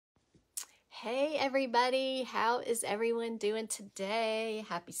Hey everybody, how is everyone doing today?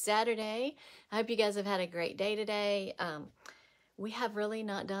 Happy Saturday. I hope you guys have had a great day today. We have really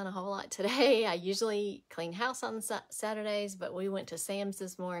not done a whole lot today. I usually clean house on Saturdays, but we went to Sam's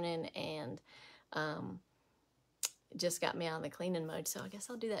this morning and just got me out of the cleaning mode, so I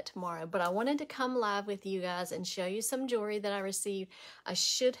guess I'll do that tomorrow. But I wanted to come live with you guys and show you some jewelry that I received. I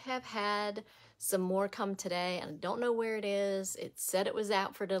should have had some more come today, and I don't know where it is. It said it was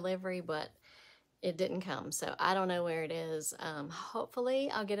out for delivery, but it didn't come, so I don't know where it is. Hopefully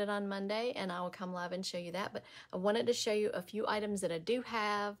I'll get it on Monday and I will come live and show you that. But I wanted to show you a few items that I do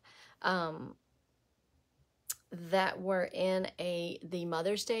have that were in the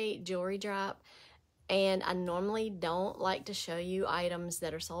Mother's Day jewelry drop. And I normally don't like to show you items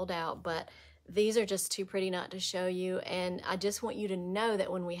that are sold out, but these are just too pretty not to show you. And I just want you to know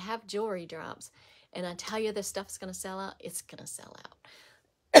that when we have jewelry drops and I tell you this stuff's gonna sell out, it's gonna sell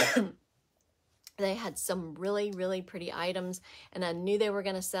out. They had some really, really pretty items and I knew they were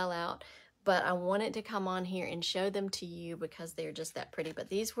gonna sell out, but I wanted to come on here and show them to you because they're just that pretty. But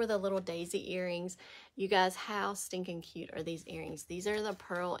these were the little daisy earrings. You guys, how stinking cute are these earrings? These are the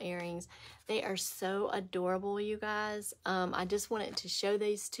pearl earrings. They are so adorable, you guys. I just wanted to show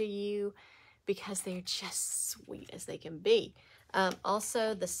these to you because they're just sweet as they can be.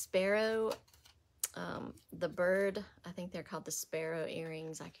 Also, the sparrow, the bird, I think they're called the sparrow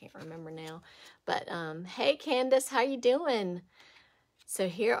earrings. I can't remember now. But hey, Candace, how you doing? So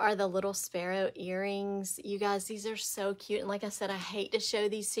here are the little sparrow earrings. You guys, these are so cute. And like I said, I hate to show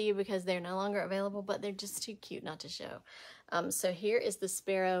these to you because they're no longer available, but they're just too cute not to show. So here is the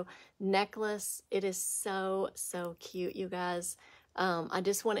sparrow necklace. It is so, so cute, you guys. I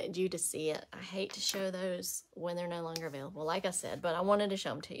just wanted you to see it. I hate to show those when they're no longer available, like I said, but I wanted to show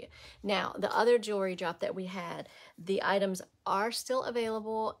them to you. Now, the other jewelry drop that we had, the items are still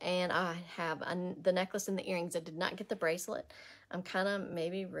available, and I have the necklace and the earrings. I did not get the bracelet. I'm kind of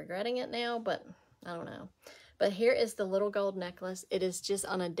maybe regretting it now, but I don't know. But here is the little gold necklace. It is just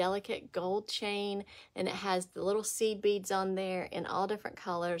on a delicate gold chain, and it has the little seed beads on there in all different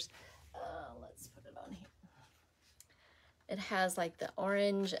colors. Let's put it on here. It has like the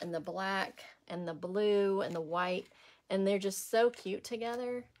orange and the black and the blue and the white, and they're just so cute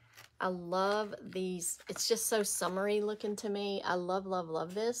together. I love these. It's just so summery looking to me. I love, love,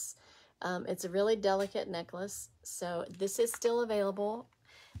 love this. It's a really delicate necklace, so this is still available.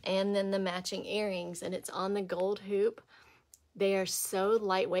 And then the matching earrings, and it's on the gold hoop. They are so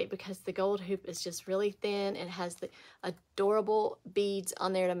lightweight because the gold hoop is just really thin and has the adorable beads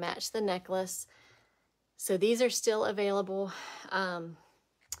on there to match the necklace. So these are still available.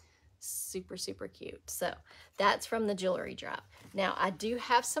 Super, super cute. So that's from the jewelry drop. Now, I do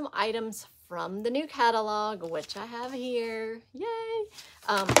have some items from the new catalog, which I have here. Yay!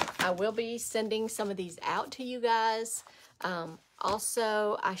 I will be sending some of these out to you guys.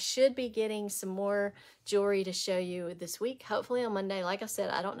 Also, I should be getting some more jewelry to show you this week, hopefully on Monday. Like I said,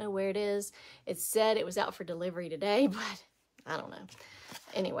 I don't know where it is. It said it was out for delivery today, but I don't know.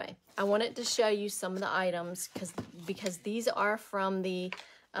 Anyway, I wanted to show you some of the items because these are from the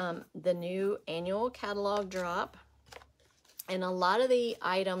new annual catalog drop. And a lot of the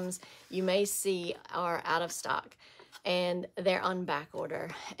items you may see are out of stock and they're on back order.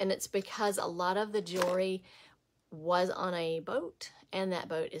 And it's because a lot of the jewelry was on a boat and that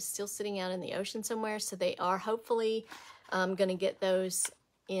boat is still sitting out in the ocean somewhere. So they are hopefully going to get those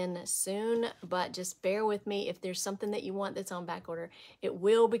in soon, but just bear with me. If there's something that you want that's on back order, it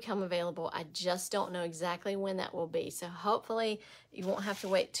will become available. I just don't know exactly when that will be. So hopefully you won't have to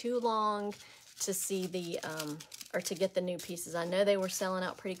wait too long to see the or to get the new pieces. I know they were selling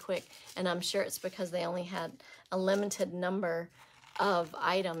out pretty quick, and I'm sure it's because they only had a limited number of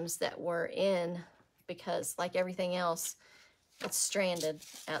items that were in, because like everything else, it's stranded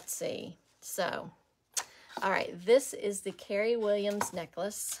at sea. So all right, this is the Carrie Williams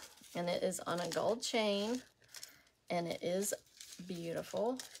necklace, and it is on a gold chain, and it is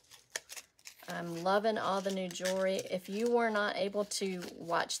beautiful. I'm loving all the new jewelry. If you were not able to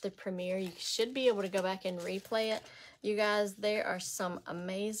watch the premiere, you should be able to go back and replay it. You guys, there are some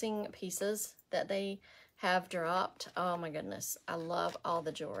amazing pieces that they have dropped. Oh my goodness, I love all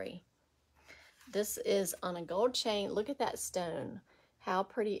the jewelry. This is on a gold chain. Look at that stone. How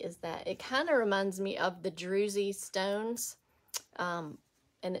pretty is that? It kind of reminds me of the Druzy stones. And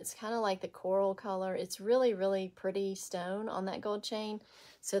it's kind of like the coral color. It's really, really pretty stone on that gold chain.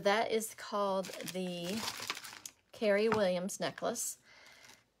 So that is called the Carrie Williams necklace.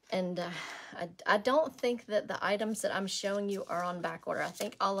 And I don't think that the items that I'm showing you are on back order. I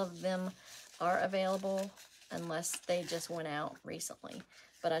think all of them are available unless they just went out recently.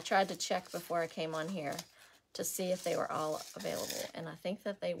 but I tried to check before I came on here to see if they were all available, and I think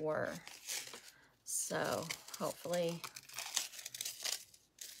that they were. So hopefully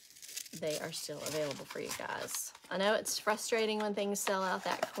they are still available for you guys. I know it's frustrating when things sell out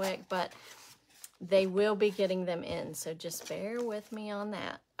that quick, but they will be getting them in, so just bear with me on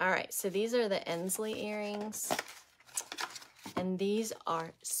that. All right, so these are the Ensley earrings, and these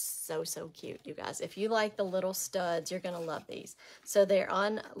are so cute, you guys. If you like the little studs, you're gonna love these. So they're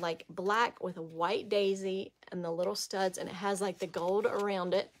on like black with a white daisy and the little studs, and it has like the gold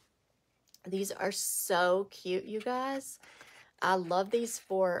around it. These are so cute, you guys. I love these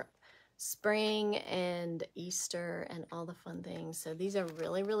for spring and Easter and all the fun things. So these are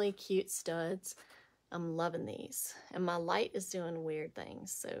really cute studs. I'm loving these. And my light is doing weird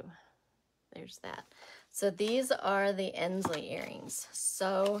things, so there's that. So these are the Ensley earrings.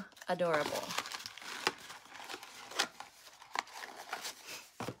 So adorable.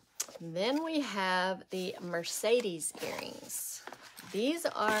 Then we have the Mercedes earrings. These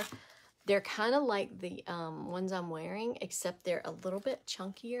are, they're kind of like the ones I'm wearing, except they're a little bit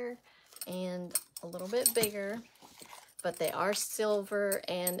chunkier and a little bit bigger, but they are silver,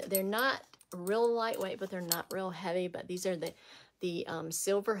 and they're not real lightweight, but they're not real heavy. But these are the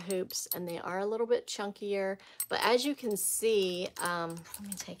silver hoops, and they are a little bit chunkier. But as you can see, let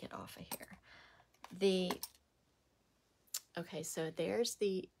me take it off of here. Okay, so there's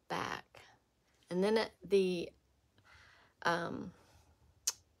the back, and then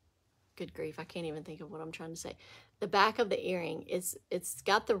good grief, I can't even think of what I'm trying to say. The back of the earring it's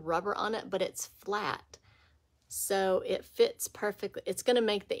got the rubber on it, but it's flat, so it fits perfectly. It's going to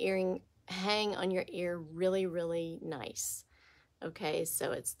make the earring hang on your ear really nice. Okay,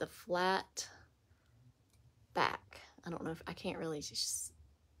 so it's the flat back. I don't know if I can't really just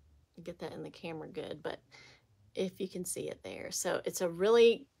get that in the camera good, but if you can see it there. So it's a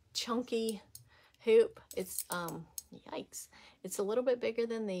really chunky hoop. It's yikes, it's a little bit bigger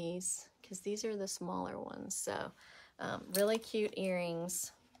than these because these are the smaller ones. So really cute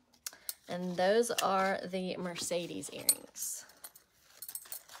earrings, and those are the Mercedes earrings.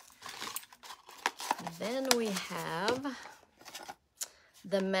 Then we have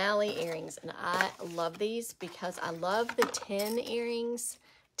the Mally earrings, and I love these because I love the 10 earrings.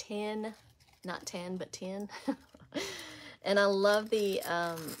 10, not 10, but 10. And I love the,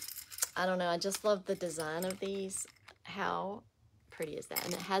 I don't know, I just love the design of these. How pretty is that?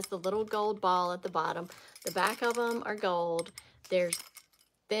 And it has the little gold ball at the bottom. The back of them are gold. They're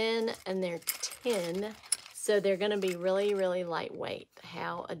thin and they're tin, so they're going to be really lightweight.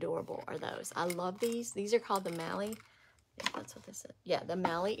 How adorable are those? I love these. These are called the Mally. I think that's what this is. Yeah, the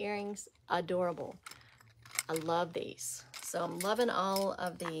Mally earrings. Adorable. I love these. So I'm loving all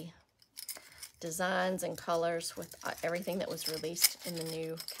of the designs and colors with everything that was released in the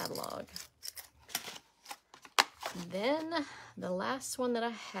new catalog. Then the last one that I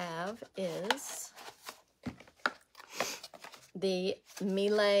have is the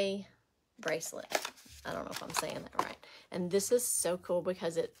Melee bracelet. I don't know if I'm saying that right. And this is so cool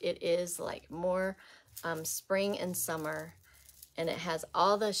because it is like more spring and summer, and it has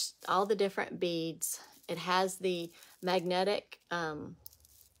all the different beads. It has the magnetic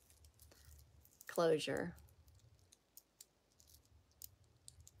closure.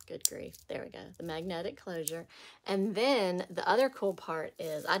 Good grief. There we go. The magnetic closure. And then the other cool part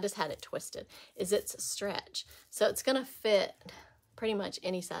is, I just had it twisted, is it's a stretch. So it's going to fit pretty much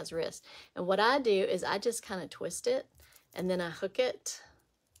any size wrist. And what I do is I just kind of twist it, and then I hook it,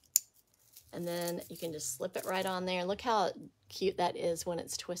 and then you can just slip it right on there. Look how cute that is when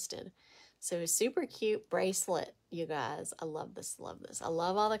it's twisted. So super cute bracelet, you guys. I love this, love this. I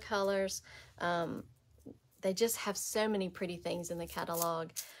love all the colors. They just have so many pretty things in the catalog.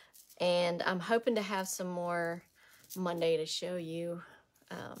 And I'm hoping to have some more Monday to show you.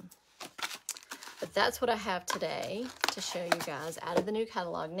 But that's what I have today to show you guys out of the new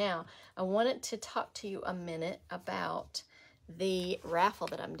catalog. Now, I wanted to talk to you a minute about the raffle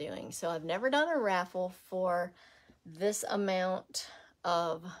that I'm doing. So I've never done a raffle for this amount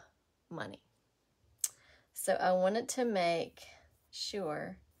of money. So I wanted to make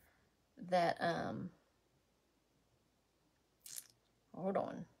sure that, hold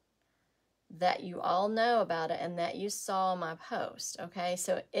on, that you all know about it and that you saw my post, okay?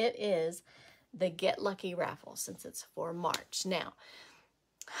 So it is the Get Lucky raffle, since it's for March. Now,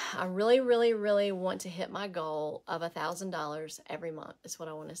 I really want to hit my goal of $1,000 every month is what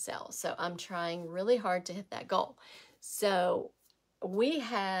I want to sell. So I'm trying really hard to hit that goal. So we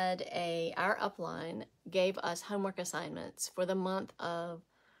had our upline gave us homework assignments for the month of,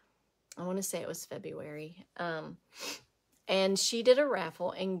 I want to say it was February. And she did a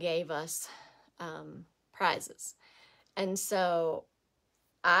raffle and gave us prizes. And so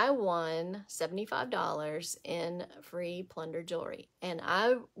I won $75 in free Plunder jewelry. And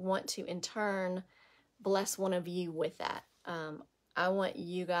I want to, in turn, bless one of you with that. I want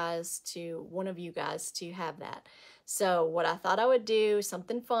one of you guys to have that. So what I thought I would do,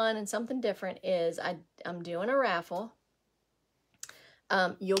 something fun and something different, is I'm doing a raffle.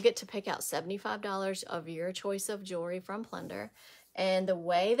 You'll get to pick out $75 of your choice of jewelry from Plunder. And the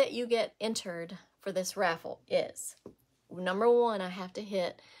way that you get entered for this raffle is, number one, I have to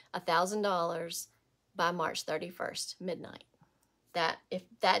hit $1,000 by March 31st, midnight. If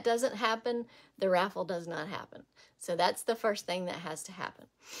that doesn't happen, the raffle does not happen. So that's the first thing that has to happen.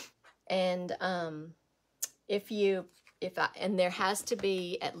 And and there has to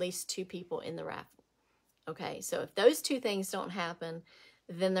be at least 2 people in the raffle. Okay, so if those 2 things don't happen,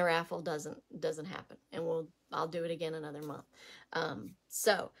 then the raffle doesn't happen, and I'll do it again another month.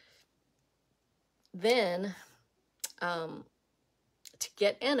 So then, to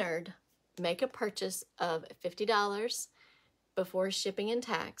get entered, make a purchase of $50 before shipping and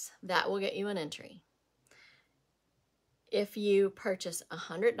tax. That will get you an entry. If you purchase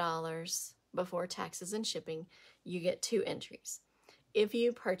 $100 before taxes and shipping, you get 2 entries. If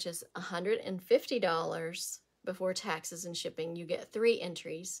you purchase $150 before taxes and shipping, you get 3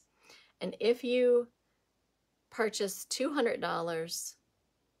 entries. And if you purchase $200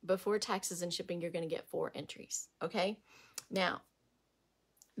 before taxes and shipping, you're going to get 4 entries. Okay? Now,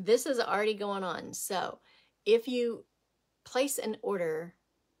 this is already going on. So if you place an order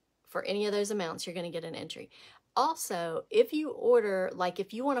for any of those amounts, you're going to get an entry. Also, if you order, like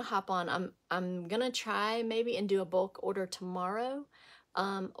if you want to hop on, I'm going to try maybe and do a bulk order tomorrow,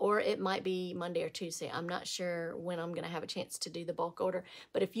 or it might be Monday or Tuesday. I'm not sure when I'm going to have a chance to do the bulk order.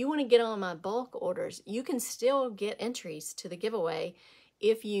 But if you want to get on my bulk orders, you can still get entries to the giveaway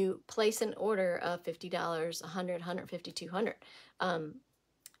if you place an order of $50, $100, $150, $200.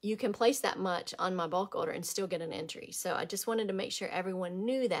 You can place that much on my bulk order and still get an entry. So I just wanted to make sure everyone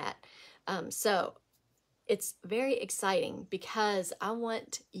knew that. So it's very exciting because I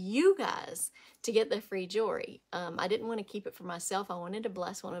want you guys to get the free jewelry. I didn't want to keep it for myself. I wanted to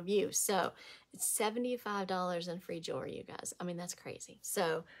bless one of you. So it's $75 in free jewelry, you guys. I mean, that's crazy.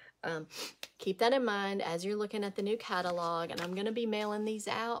 So keep that in mind as you're looking at the new catalog. And I'm going to be mailing these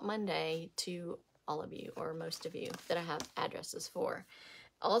out Monday to all of you, or most of you, that I have addresses for.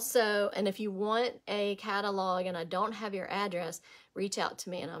 Also, and if you want a catalog and I don't have your address, reach out to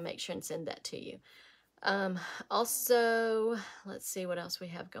me and I'll make sure and send that to you. Also, let's see what else we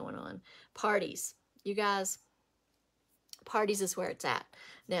have going on. Parties. You guys, parties is where it's at.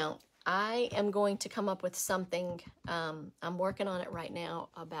 Now, I am going to come up with something. I'm working on it right now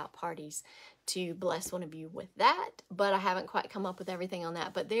about parties to bless one of you with that, but I haven't quite come up with everything on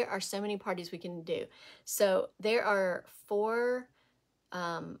that. But there are so many parties we can do. So there are 4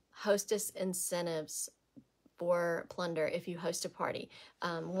 hostess incentives for Plunder if you host a party.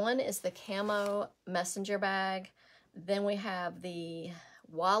 One is the camo messenger bag. Then we have the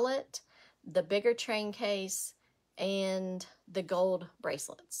wallet, the bigger train case, and the gold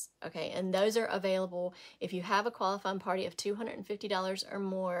bracelets. Okay, and those are available. If you have a qualifying party of $250 or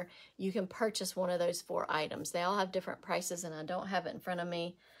more, you can purchase one of those 4 items. They all have different prices, and I don't have it in front of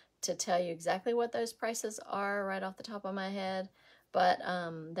me to tell you exactly what those prices are right off the top of my head. But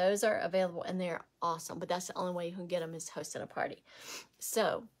those are available, and they're awesome. But that's the only way you can get them is hosting a party.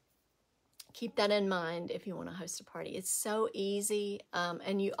 So keep that in mind if you want to host a party. It's so easy.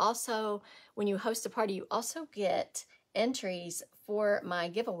 And you also, when you host a party, you also get entries for my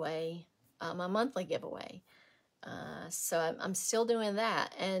giveaway, my monthly giveaway. So I'm still doing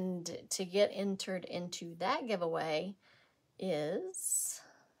that. And to get entered into that giveaway is...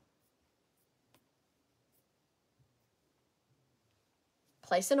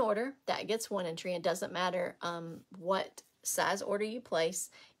 place an order, that gets 1 entry. It doesn't matter what size order you place.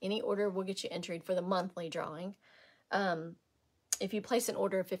 Any order will get you entered for the monthly drawing. If you place an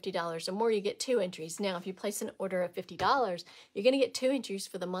order of $50 or more, you get 2 entries. Now, if you place an order of $50, you're going to get 2 entries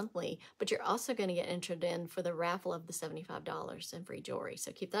for the monthly, but you're also going to get entered in for the raffle of the $75 in free jewelry.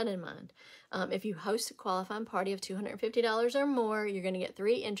 So keep that in mind. If you host a qualifying party of $250 or more, you're going to get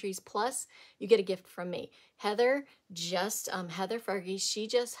 3 entries, plus you get a gift from me. Heather Fergie, she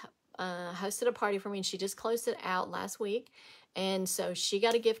just hosted a party for me, and she just closed it out last week. And so she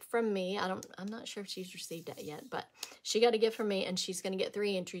got a gift from me. I'm not sure if she's received that yet, but she got a gift from me, and she's going to get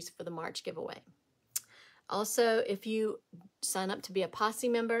 3 entries for the March giveaway. Also, if you sign up to be a posse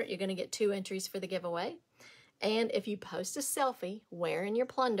member, you're going to get 2 entries for the giveaway. And if you post a selfie wearing your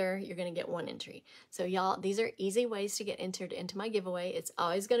plunder, you're going to get 1 entry. So y'all, these are easy ways to get entered into my giveaway. It's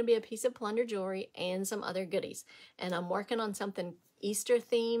always going to be a piece of plunder jewelry and some other goodies. And I'm working on something Easter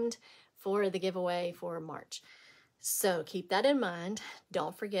themed for the giveaway for March. So keep that in mind.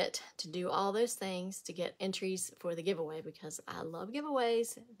 Don't forget to do all those things to get entries for the giveaway, because I love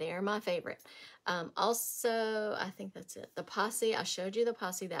giveaways. They're my favorite. Also, I think that's it. The posse, I showed you the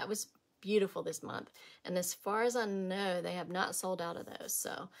posse. That was beautiful this month. And as far as I know, they have not sold out of those.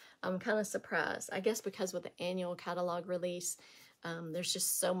 So I'm kind of surprised. I guess because with the annual catalog release, there's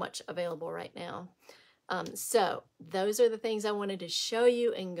just so much available right now. So those are the things I wanted to show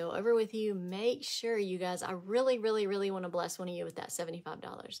you and go over with you. Make sure you guys, I really, really, really want to bless one of you with that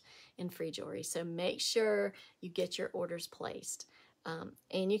 $75 in free jewelry. So make sure you get your orders placed.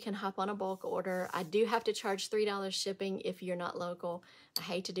 And you can hop on a bulk order. I do have to charge $3 shipping if you're not local. I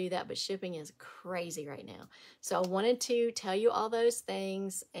hate to do that, but shipping is crazy right now. So I wanted to tell you all those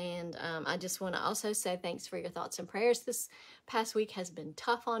things. And I just want to also say thanks for your thoughts and prayers. This past week has been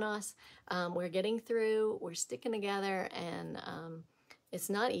tough on us. We're getting through, we're sticking together, and it's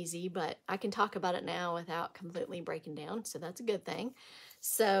not easy, but I can talk about it now without completely breaking down. So that's a good thing.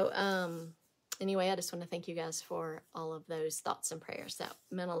 So, anyway, I just want to thank you guys for all of those thoughts and prayers. That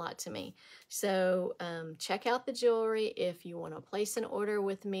meant a lot to me. So check out the jewelry. If you want to place an order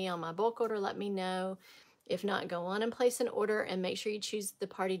with me on my bulk order, let me know. If not, go on and place an order, and make sure you choose the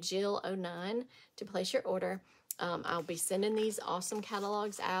party Jill09 to place your order. I'll be sending these awesome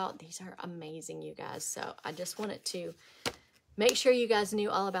catalogs out. These are amazing, you guys. So I just wanted to make sure you guys knew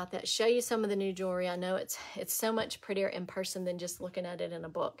all about that. Show you some of the new jewelry. I know it's so much prettier in person than just looking at it in a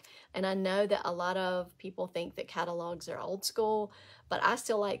book. And I know that a lot of people think that catalogs are old school, but I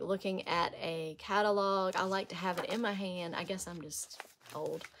still like looking at a catalog. I like to have it in my hand. I guess I'm just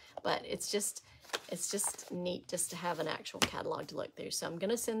old, but it's just neat just to have an actual catalog to look through. So I'm going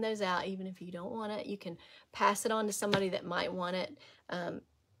to send those out. Even if you don't want it, you can pass it on to somebody that might want it.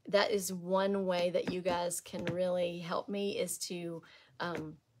 That is one way that you guys can really help me, is to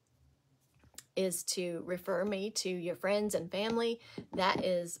refer me to your friends and family. That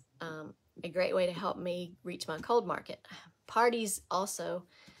is a great way to help me reach my cold market. Parties also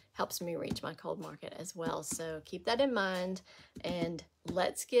helps me reach my cold market as well. So keep that in mind, and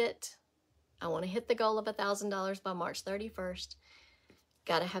I want to hit the goal of $1,000 by March 31st.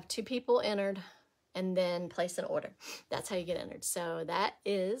 Got to have 2 people entered, and then place an order. That's how you get entered. So that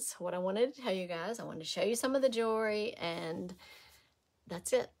is what I wanted to tell you guys. I wanted to show you some of the jewelry, and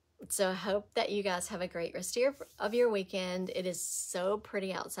that's it. So I hope that you guys have a great rest of your weekend. It is so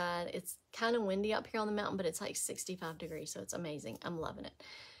pretty outside. It's kind of windy up here on the mountain, but it's like 65 degrees, so it's amazing. I'm loving it.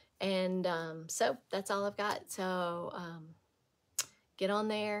 And so that's all I've got. So get on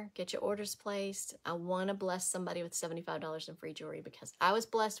there, get your orders placed. I want to bless somebody with $75 in free jewelry, because I was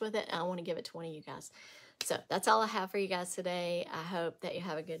blessed with it, and I want to give it to one of you guys. So that's all I have for you guys today. I hope that you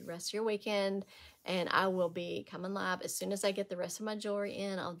have a good rest of your weekend, and I will be coming live as soon as I get the rest of my jewelry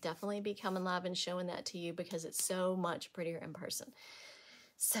in. I'll definitely be coming live and showing that to you, because it's so much prettier in person.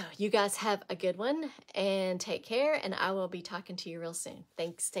 So you guys have a good one, and take care, and I will be talking to you real soon.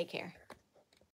 Thanks. Take care.